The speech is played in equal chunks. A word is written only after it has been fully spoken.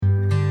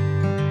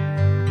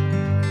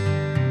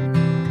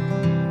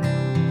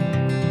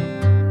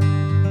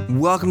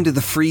Welcome to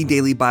the Free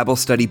Daily Bible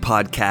Study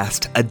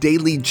Podcast, a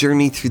daily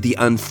journey through the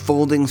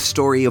unfolding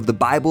story of the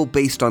Bible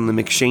based on the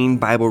M'Cheyne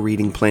Bible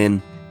Reading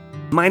Plan.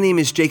 My name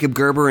is Jacob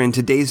Gerber, and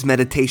today's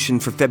meditation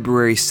for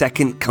February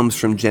 2nd comes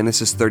from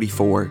Genesis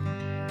 34.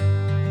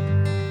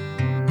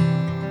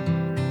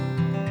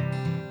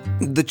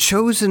 The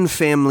chosen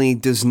family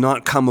does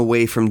not come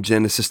away from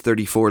Genesis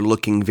 34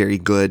 looking very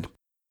good.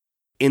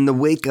 In the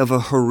wake of a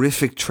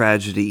horrific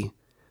tragedy,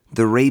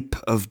 the rape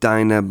of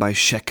Dinah by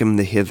Shechem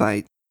the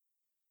Hivite,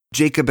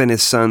 Jacob and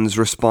his sons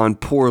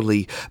respond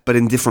poorly, but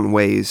in different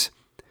ways.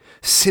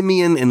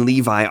 Simeon and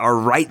Levi are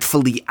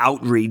rightfully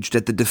outraged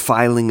at the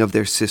defiling of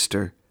their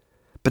sister,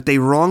 but they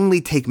wrongly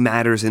take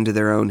matters into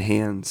their own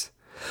hands.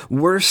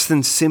 Worse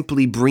than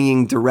simply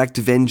bringing direct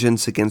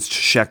vengeance against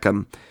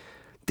Shechem,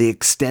 they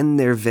extend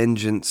their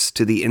vengeance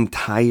to the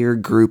entire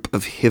group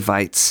of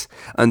Hivites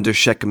under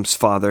Shechem's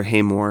father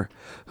Hamor,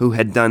 who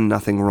had done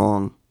nothing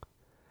wrong.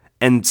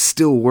 And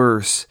still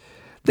worse,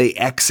 they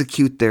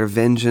execute their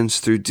vengeance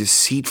through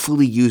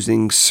deceitfully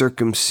using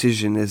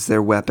circumcision as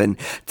their weapon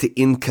to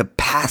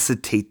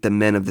incapacitate the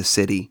men of the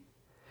city,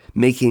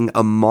 making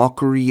a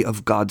mockery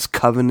of God's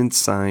covenant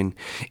sign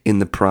in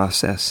the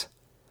process.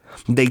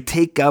 They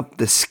take up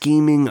the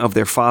scheming of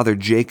their father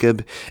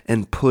Jacob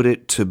and put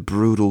it to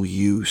brutal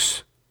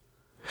use.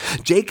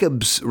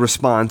 Jacob's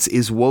response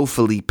is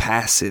woefully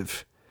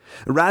passive.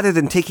 Rather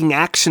than taking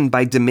action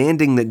by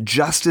demanding that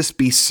justice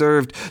be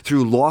served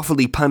through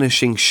lawfully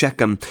punishing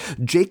Shechem,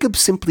 Jacob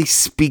simply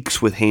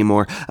speaks with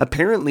Hamor,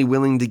 apparently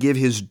willing to give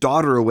his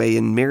daughter away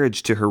in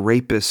marriage to her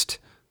rapist,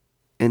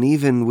 and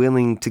even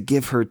willing to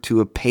give her to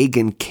a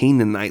pagan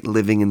Canaanite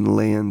living in the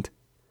land.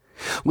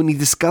 When he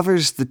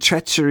discovers the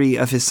treachery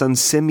of his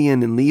sons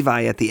Simeon and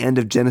Levi at the end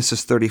of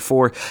Genesis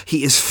 34,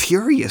 he is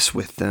furious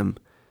with them.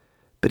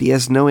 But he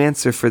has no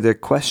answer for their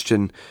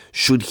question,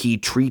 should he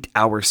treat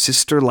our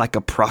sister like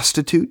a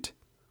prostitute?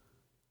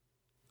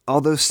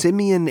 Although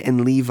Simeon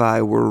and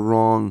Levi were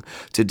wrong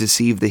to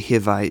deceive the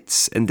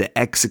Hivites and to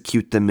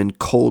execute them in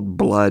cold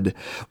blood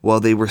while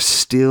they were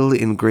still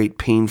in great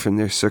pain from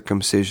their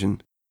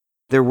circumcision,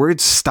 their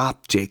words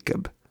stopped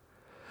Jacob.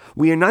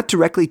 We are not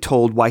directly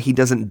told why he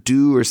doesn't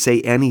do or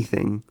say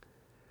anything,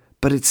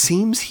 but it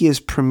seems he is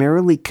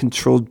primarily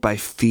controlled by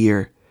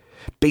fear,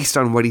 based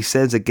on what he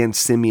says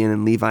against Simeon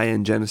and Levi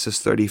in Genesis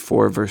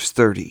 34, verse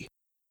 30.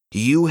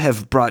 You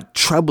have brought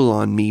trouble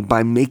on me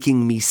by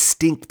making me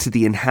stink to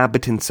the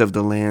inhabitants of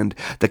the land,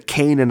 the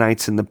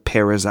Canaanites and the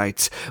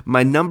Perizzites.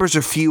 My numbers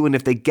are few, and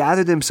if they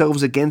gather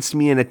themselves against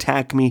me and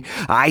attack me,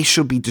 I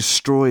shall be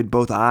destroyed,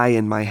 both I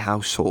and my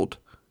household.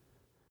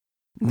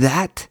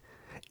 That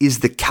is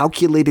the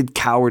calculated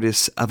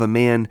cowardice of a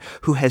man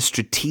who has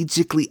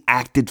strategically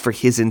acted for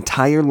his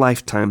entire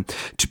lifetime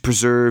to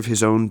preserve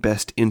his own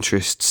best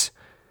interests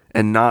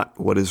and not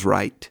what is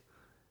right.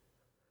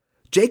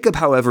 Jacob,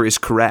 however, is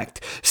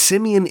correct.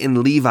 Simeon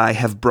and Levi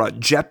have brought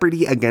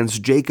jeopardy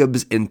against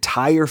Jacob's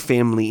entire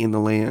family in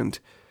the land.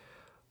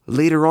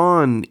 Later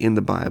on in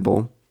the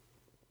Bible,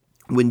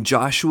 when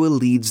Joshua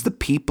leads the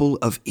people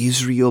of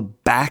Israel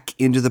back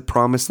into the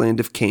promised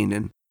land of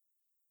Canaan,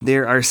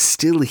 there are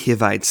still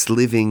Hivites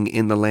living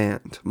in the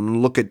land.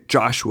 Look at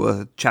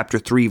Joshua chapter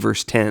 3,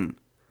 verse 10.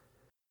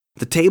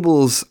 The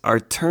tables are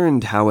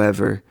turned,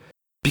 however,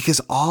 because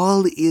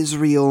all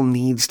Israel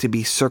needs to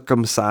be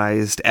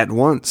circumcised at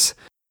once,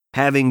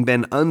 having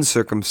been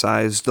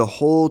uncircumcised the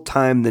whole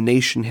time the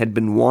nation had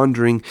been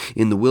wandering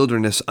in the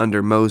wilderness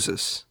under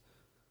Moses.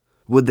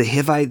 Would the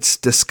Hivites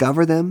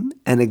discover them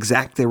and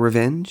exact their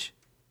revenge?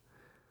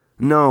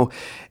 No,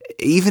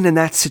 even in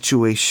that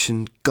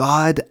situation,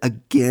 God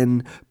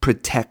again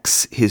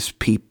protects his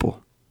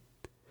people.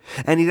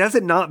 And he does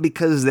it not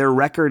because their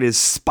record is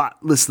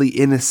spotlessly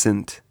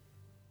innocent,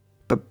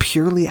 but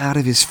purely out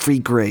of his free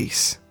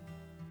grace.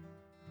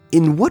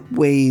 In what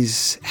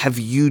ways have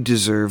you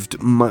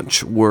deserved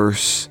much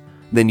worse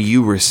than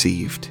you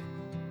received?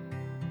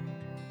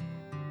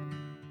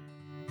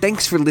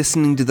 Thanks for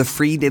listening to the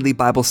Free Daily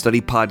Bible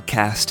Study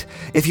Podcast.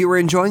 If you are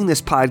enjoying this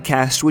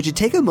podcast, would you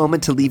take a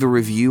moment to leave a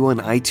review on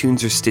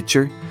iTunes or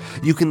Stitcher?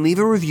 You can leave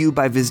a review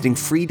by visiting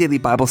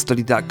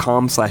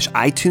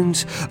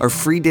freedailybiblestudy.com/iTunes or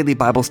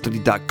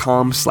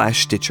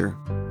freedailybiblestudy.com/Stitcher.